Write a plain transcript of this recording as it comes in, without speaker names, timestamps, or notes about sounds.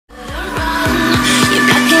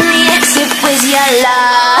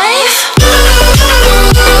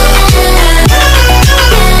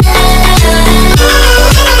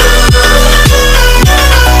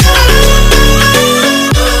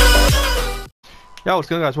Yo, what's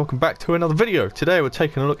going on, guys? Welcome back to another video. Today we're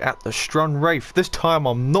taking a look at the Strun Wraith. This time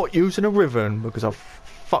I'm not using a Riven because I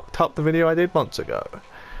fucked up the video I did months ago.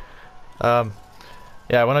 Yeah,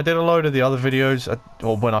 when I did a load of the other videos,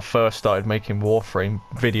 or when I first started making Warframe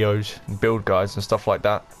videos and build guides and stuff like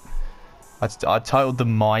that, I titled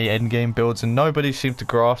them My Endgame Builds, and nobody seemed to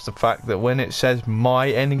grasp the fact that when it says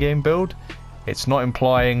My Endgame Build, it's not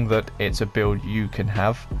implying that it's a build you can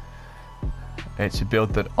have. It's a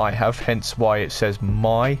build that I have, hence why it says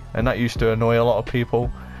my, and that used to annoy a lot of people,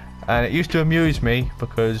 and it used to amuse me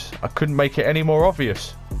because I couldn't make it any more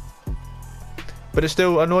obvious, but it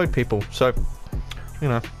still annoyed people. So, you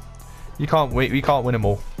know, you can't win them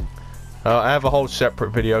all. I have a whole separate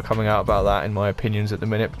video coming out about that in my opinions at the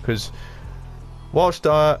minute, because whilst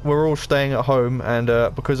we're all staying at home,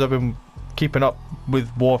 and because I've been keeping up with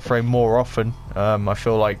Warframe more often, I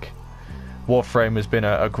feel like Warframe has been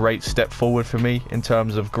a great step forward for me in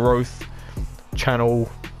terms of growth,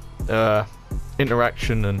 channel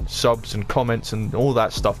interaction and subs and comments and all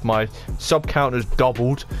that stuff. My sub count has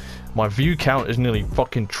doubled, my view count has nearly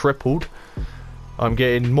fucking tripled. I'm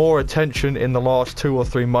getting more attention in the last 2 or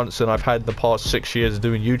 3 months than I've had the past 6 years of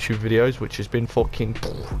doing YouTube videos, which has been fucking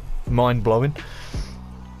mind-blowing.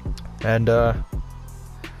 And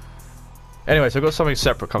anyways, I've got something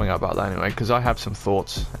separate coming out about that anyway, because I have some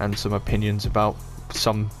thoughts and some opinions about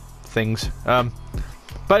some things. But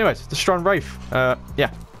anyways, the Strun Wraith.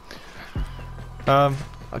 Yeah.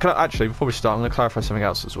 Actually, before we start, I'm going to clarify something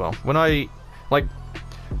else as well. When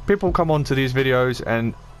people come onto these videos,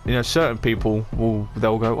 and you know, certain people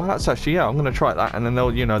they'll go, well, that's actually, yeah, I'm going to try that, and then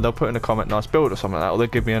they'll put in a comment, nice build or something like that, or they'll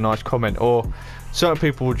give me a nice comment, or certain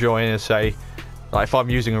people will join and say, like, if I'm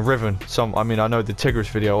using a Riven, I mean, I know the Tigris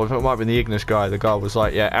video, or if it might be the Ignis guy, the guy was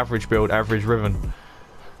like, yeah, average build, average Riven.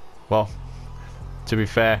 Well, to be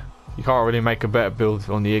fair, you can't really make a better build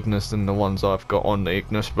on the Ignis than the ones I've got on the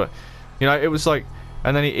Ignis, but, you know, it was like,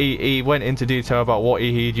 and then he went into detail about what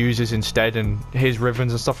he uses instead, and his Rivens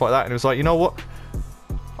and stuff like that, and it was like, you know what?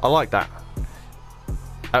 I like that.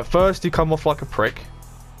 At first, he come off like a prick,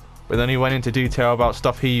 but then he went into detail about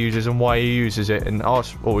stuff he uses and why he uses it, and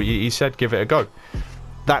asked, or he said, give it a go.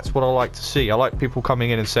 That's what I like to see. I like people coming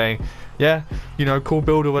in and saying, yeah, you know, cool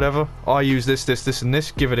build or whatever, I use this, this, this, and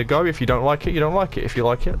this, give it a go. If you don't like it, you don't like it. If you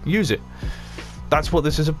like it, use it. That's what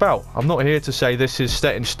this is about. I'm not here to say this is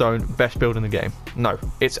set in stone, best build in the game. No,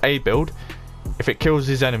 it's a build. If it kills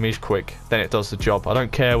his enemies quick, then it does the job. I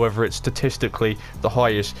don't care whether it's statistically the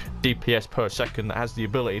highest DPS per second that has the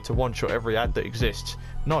ability to one-shot every ad that exists.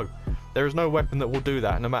 No, there is no weapon that will do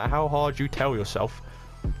that, no matter how hard you tell yourself.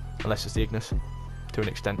 Unless it's the Ignis, to an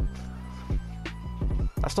extent.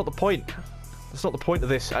 That's not the point. That's not the point of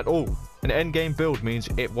this at all. An endgame build means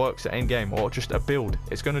it works at endgame, or just a build.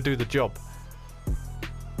 It's going to do the job.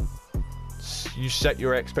 You set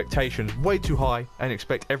your expectations way too high and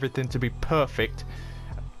expect everything to be perfect.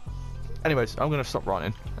 Anyways, I'm going to stop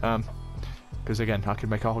running. Because again, I could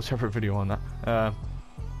make a whole separate video on that.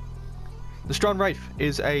 The Strun Wraith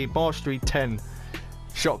is a Mastery 10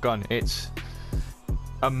 shotgun. It's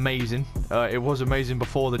amazing. It was amazing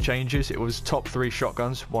before the changes. It was top 3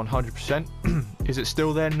 shotguns, 100%. Is it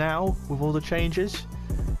still there now with all the changes?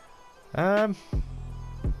 I'm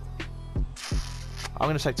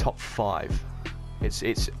going to say top 5. It's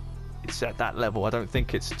at that level. I don't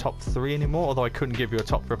think it's top 3 anymore, although I couldn't give you a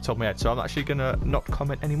top 3 off the top of my head, so I'm actually going to not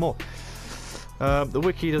comment anymore. The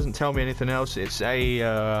wiki doesn't tell me anything else. It's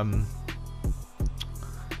a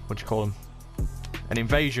what do you call them? An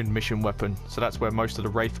invasion mission weapon. So that's where most of the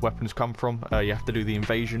Wraith weapons come from. You have to do the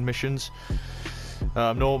invasion missions.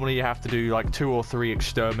 Normally you have to do like 2 or 3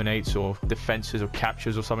 exterminates or defenses or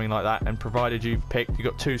captures or something like that, and provided you've picked, you've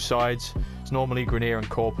got 2 sides. It's normally Grineer and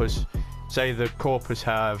Corpus. Say the Corpus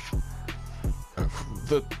have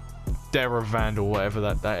the Dera Vandal, whatever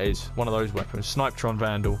that is, one of those weapons, Snipetron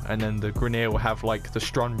Vandal, and then the Grineer will have like the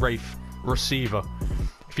Strun Wraith Receiver.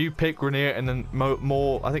 If you pick Grineer, and then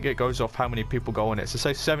more, I think it goes off how many people go on it. So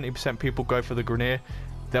say 70% people go for the Grineer,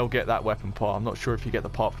 they'll get that weapon part. I'm not sure if you get the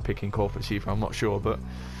part for picking Corpus either, I'm not sure, but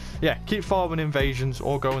yeah, keep farming invasions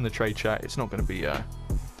or go in the trade chat. It's not going to be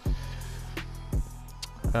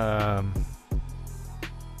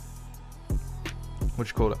what do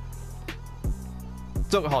you call it?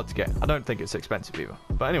 It's not hard to get. I don't think it's expensive either.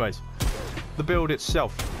 But anyways, the build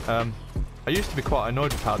itself. I used to be quite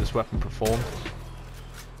annoyed with how this weapon performed.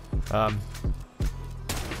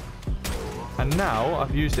 And now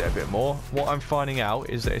I've used it a bit more. What I'm finding out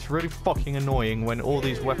is that it's really fucking annoying when all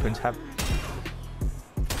these weapons have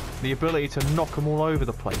the ability to knock them all over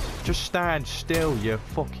the place. Just stand still, you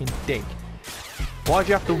fucking dick. Why do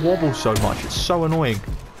you have to wobble so much? It's so annoying.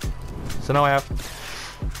 It's So now I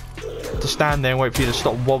have to stand there and wait for you to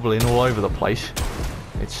stop wobbling all over the place.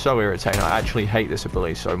 It's so irritating. I actually hate this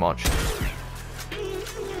ability so much.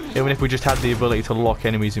 Even if we just had the ability to lock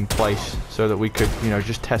enemies in place so that we could, you know,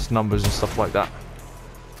 just test numbers and stuff like that.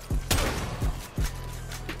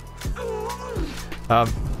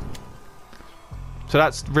 So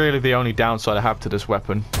that's really the only downside I have to this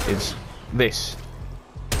weapon, is this.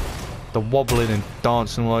 The wobbling and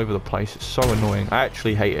dancing all over the place. It's so annoying. I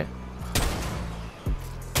actually hate it.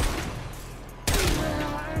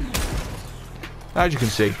 As you can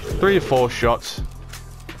see, 3 to 4 shots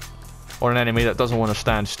on an enemy that doesn't want to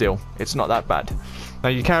stand still. It's not that bad. Now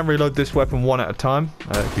you can reload this weapon one at a time.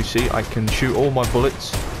 If you see, I can shoot all my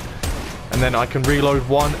bullets, and then I can reload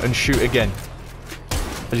one and shoot again.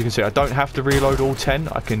 As you can see, I don't have to reload all 10.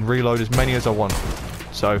 I can reload as many as I want.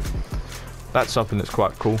 So that's something that's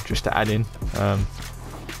quite cool, just to add in.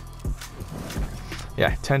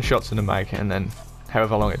 Yeah, 10 shots in the mag, and then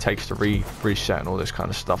however long it takes to reset and all this kind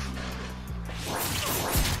of stuff.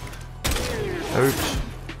 Oops.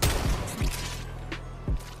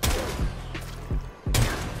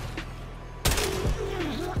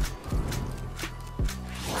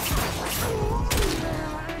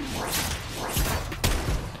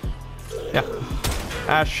 Yeah.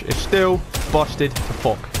 Ash is still busted to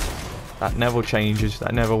fuck. That never changes.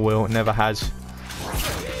 That never will. It never has.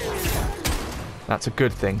 That's a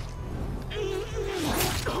good thing.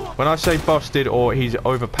 When I say busted or he's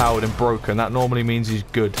overpowered and broken, that normally means he's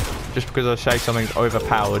good. Just because I say something's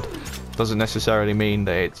overpowered doesn't necessarily mean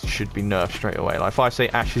that it should be nerfed straight away. Like if I say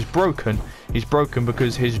Ash is broken, he's broken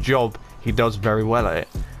because his job, he does very well at it.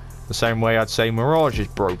 The same way I'd say Mirage is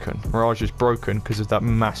broken. Mirage is broken because of that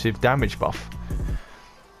massive damage buff.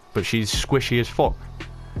 But she's squishy as fuck.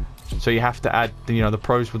 So you have to add, you know, the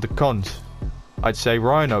pros with the cons. I'd say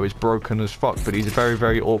Rhino is broken as fuck, but he's a very,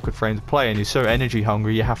 very awkward frame to play, and he's so energy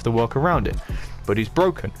hungry you have to work around it. But he's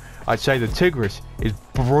broken. I'd say the Tigris is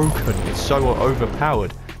broken. It's so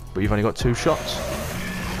overpowered, but you've only got 2 shots.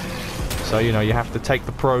 So, you know, you have to take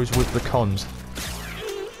the pros with the cons.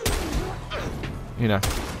 You know.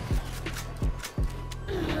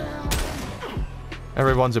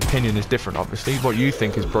 Everyone's opinion is different, obviously. What you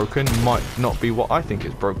think is broken might not be what I think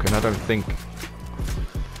is broken. I don't think...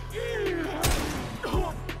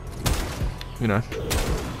 You know,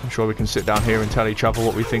 I'm sure we can sit down here and tell each other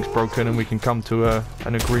what we think's broken, and we can come to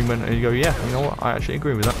an agreement, and you go, yeah, you know what, I actually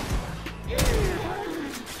agree with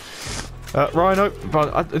that. Rhino,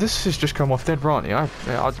 but this has just come off dead ranty.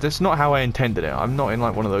 That's not how I intended it. I'm not in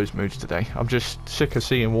like one of those moods today. I'm just sick of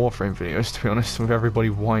seeing Warframe videos, to be honest, with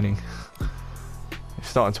everybody whining. It's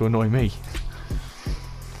starting to annoy me.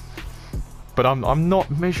 But I'm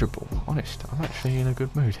not miserable, honest. I'm actually in a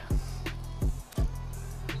good mood.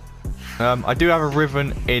 I do have a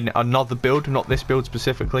Riven in another build, not this build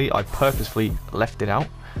specifically. I purposefully left it out.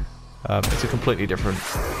 It's a completely different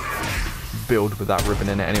build with that Riven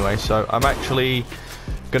in it anyway. So I'm actually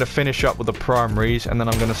going to finish up with the primaries, and then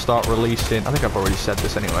I'm going to start releasing... I think I've already said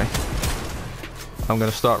this anyway. I'm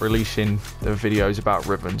going to start releasing the videos about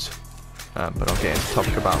Rivens. But I'll get into the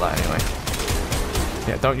topic about that anyway.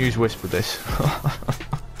 Yeah, don't use Wisp with this.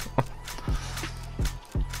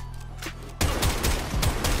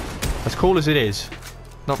 As cool as it is,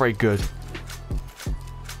 not very good.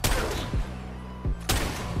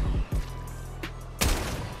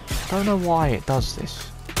 Don't know why it does this.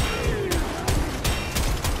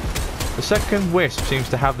 The second Wisp seems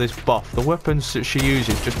to have this buff. The weapons that she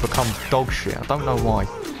uses just become dog shit. I don't know why.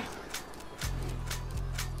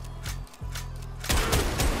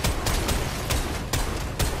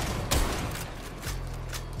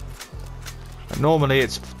 Normally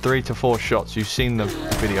it's 3 to 4 shots. You've seen the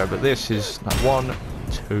video, but this is like 1,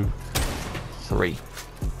 2, 3.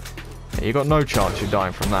 Yeah, you got no chance you're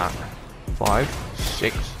dying from that. 5,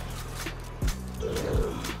 6.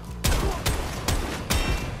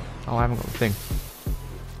 Oh, I haven't got the thing.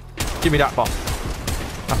 Give me that buff.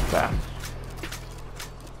 That's bad.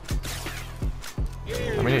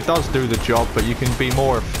 I mean, it does do the job, but you can be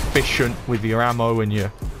more efficient with your ammo and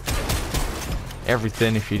your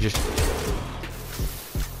everything if you just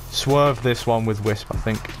swerve this one with Wisp, I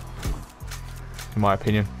think, in my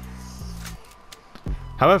opinion.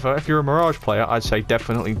 However, if you're a Mirage player, I'd say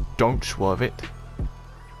definitely don't swerve it.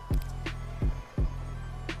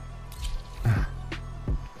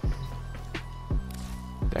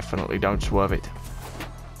 Definitely don't swerve it.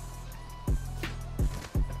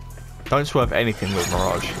 Don't swerve anything with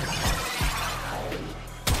Mirage.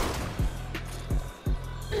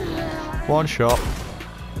 One shot.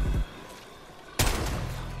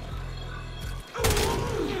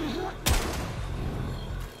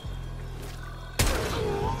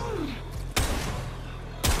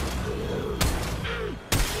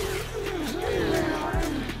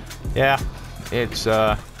 Yeah, it's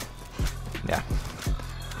yeah.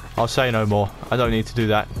 I'll say no more. I don't need to do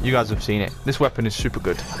that. You guys have seen it. This weapon is super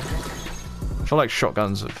good. I feel like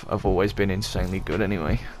shotguns have always been insanely good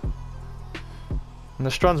anyway. And the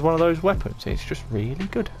Strun's one of those weapons. It's just really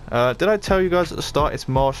good. Did I tell you guys at the start it's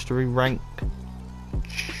mastery rank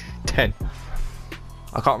 10?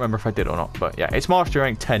 I can't remember if I did or not, but yeah, it's mastery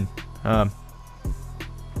rank 10.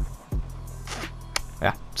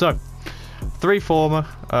 Yeah, so 3 former,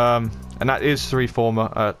 and that is 3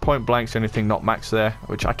 former. Point blank's the only thing not maxed there,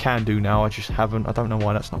 which I can do now. I just haven't. I don't know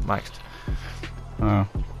why that's not maxed. Oh.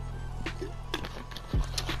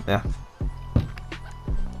 Yeah.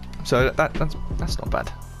 So that's not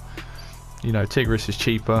bad. You know, Tigris is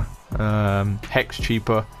cheaper. Hex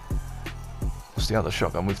cheaper. What's the other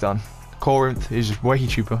shotgun we've done? Corinth is way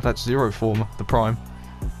cheaper. That's 0 former, the prime.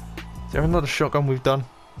 Is there another shotgun we've done?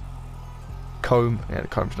 Comb. Yeah, the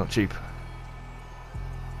comb's not cheap.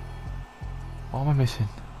 What am I missing?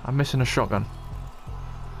 I'm missing a shotgun.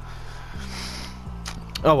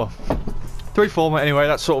 Oh well. 3 former anyway,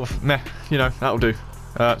 that's sort of meh. You know, that'll do.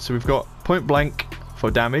 So we've got point blank for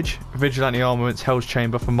damage, vigilante armaments, hell's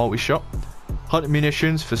chamber for multi-shot, hunter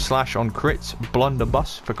munitions for slash on crits,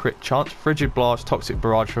 blunderbuss for crit chance, frigid blast, toxic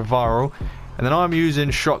barrage for viral, and then I'm using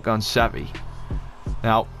shotgun savvy.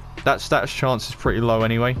 Now that status chance is pretty low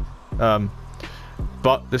anyway,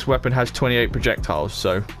 but this weapon has 28 projectiles,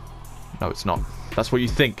 so no, it's not. That's what you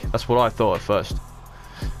think. That's what I thought at first.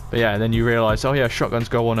 But yeah, and then you realise, oh yeah, shotguns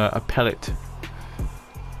go on a pellet.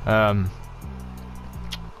 What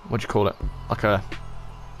do you call it? Like a...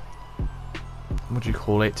 What do you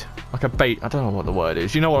call it? Like a bait. I don't know what the word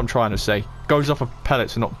is. You know what I'm trying to say. Goes off of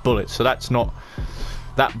pellets and not bullets. So that's not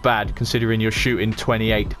that bad considering you're shooting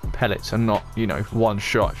 28 pellets and not, you know, 1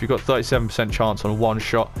 shot. If you've got 37% chance on 1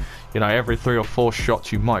 shot, you know, every 3 or 4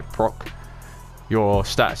 shots you might proc your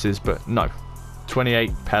statuses, but no.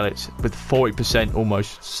 28 pellets with 40%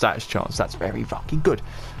 almost status chance. That's very fucking good.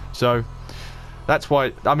 So that's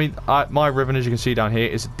why, I mean, my Riven, as you can see down here,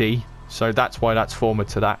 is a D. So that's why that's former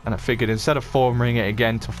to that. And I figured instead of formering it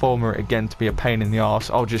again to former it again to be a pain in the arse,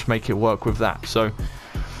 I'll just make it work with that. So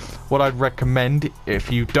what I'd recommend,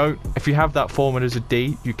 if you have that format as a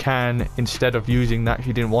D, you can, instead of using that if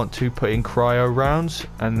you didn't want to, put in cryo rounds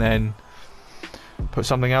and then put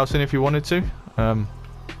something else in if you wanted to. I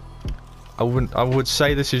would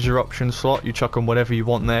say this is your option slot. You chuck on whatever you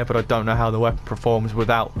want there, but I don't know how the weapon performs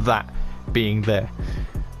without that being there.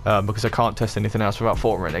 Because I can't test anything else without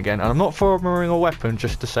formering again. And I'm not formering a weapon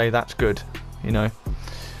just to say that's good, you know.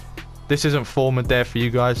 This isn't formed there for you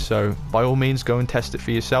guys, so by all means go and test it for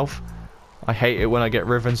yourself. I hate it when I get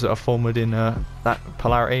Rivens that are formed in that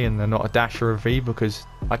polarity and they're not a dash or a V, because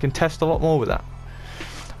I can test a lot more with that.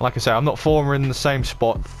 Like I say, I'm not forming the same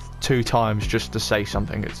spot 2 times just to say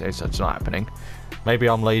something. It's not happening. Maybe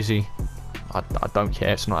I'm lazy. I don't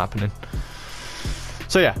care, it's not happening.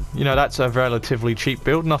 So yeah, you know, that's a relatively cheap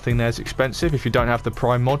build. Nothing there's expensive. If you don't have the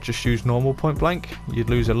prime mod, just use normal point blank. You'd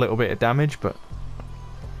lose a little bit of damage, but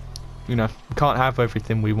you know, we can't have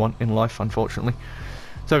everything we want in life, unfortunately.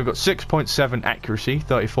 So we've got 6.7 accuracy,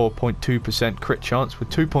 34.2% crit chance with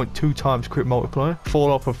 2.2 times crit multiplier,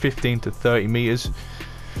 fall off of 15 to 30 meters,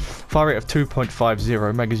 fire rate of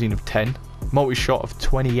 2.50, magazine of 10, multi-shot of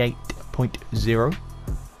 28.0.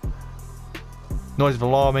 Noise of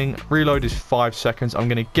alarming. Reload is 5 seconds. I'm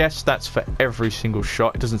going to guess that's for every single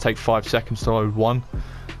shot. It doesn't take 5 seconds to load 1.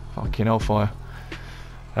 Fucking hellfire.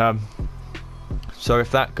 So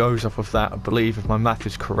if that goes off of that, I believe, if my math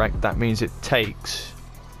is correct, that means it takes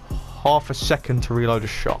half a second to reload a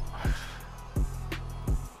shot.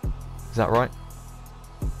 Is that right?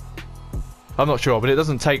 I'm not sure, but it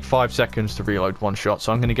doesn't take 5 seconds to reload 1 shot,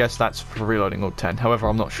 so I'm going to guess that's for reloading all 10. However,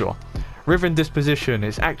 I'm not sure. Riven disposition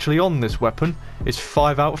is actually on this weapon. It's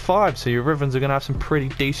 5 out of 5, so your Rivens are going to have some pretty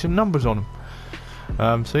decent numbers on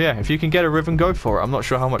them. So yeah, if you can get a Riven, go for it. I'm not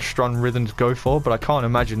sure how much Strun Rivens go for, but I can't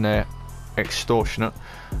imagine they're extortionate.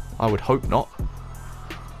 I would hope not.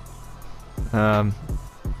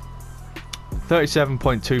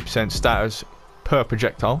 37.2% status per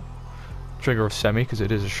projectile. Trigger of semi, because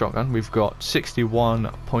it is a shotgun. We've got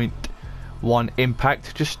 61.1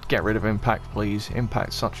 impact. Just get rid of impact, please.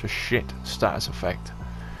 Impact's such a shit status effect.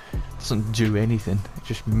 It doesn't do anything. It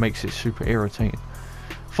just makes it super irritating.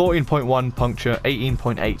 14.1 puncture,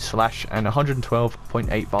 18.8 slash, and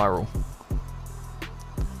 112.8 viral.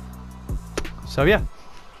 So yeah,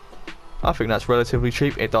 I think that's relatively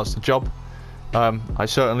cheap. It does the job. I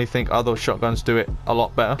certainly think other shotguns do it a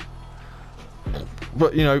lot better.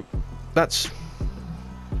 But you know, that's,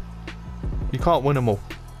 you can't win them all.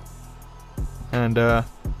 And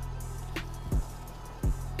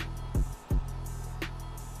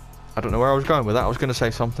I don't know where I was going with that. I was going to say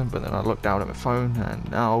something, but then I looked down at my phone, and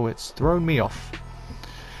now it's thrown me off.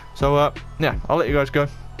 So, yeah, I'll let you guys go.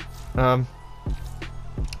 Hope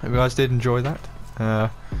you guys did enjoy that. I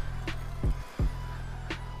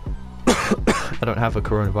don't have a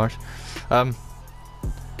coronavirus.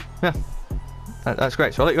 Yeah, that's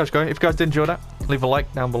great. So I'll let you guys go. If you guys did enjoy that, leave a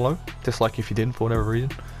like down below. Dislike if you didn't, for whatever reason.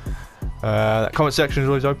 That comment section is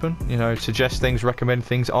always open. You know, suggest things, recommend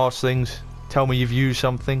things, ask things. Tell me you've used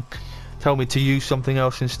something. Tell me to use something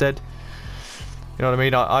else instead. You know what I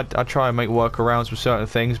mean? I try and make workarounds with certain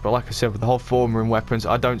things, but like I said, with the whole formering weapons,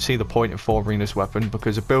 I don't see the point in formering this weapon,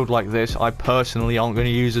 because a build like this, I personally aren't going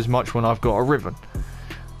to use as much when I've got a Riven.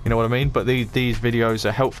 You know what I mean? But these videos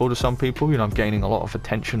are helpful to some people. You know, I'm gaining a lot of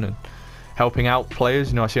attention and helping out players.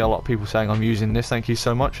 You know, I see a lot of people saying I'm using this, thank you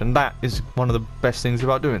so much, and that is one of the best things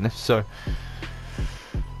about doing this. So,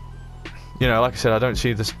 you know, like I said, I don't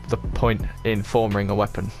see the point in forming a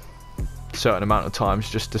weapon a certain amount of times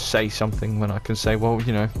just to say something, when I can say, well,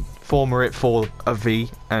 you know, former it for a V,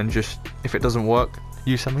 and just, if it doesn't work,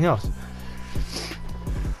 use something else.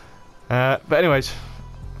 But anyways,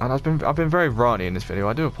 and I've been very ranty in this video.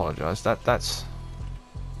 I do apologise. That's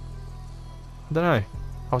I don't know.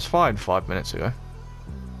 I was fine 5 minutes ago.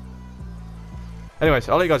 Anyways,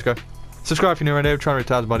 I'll let you guys go. Subscribe if you're new around here. Trying to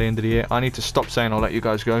retire by the end of the year. I need to stop saying I'll let you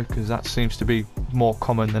guys go, because that seems to be more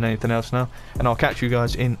common than anything else now. And I'll catch you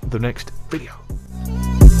guys in the next video.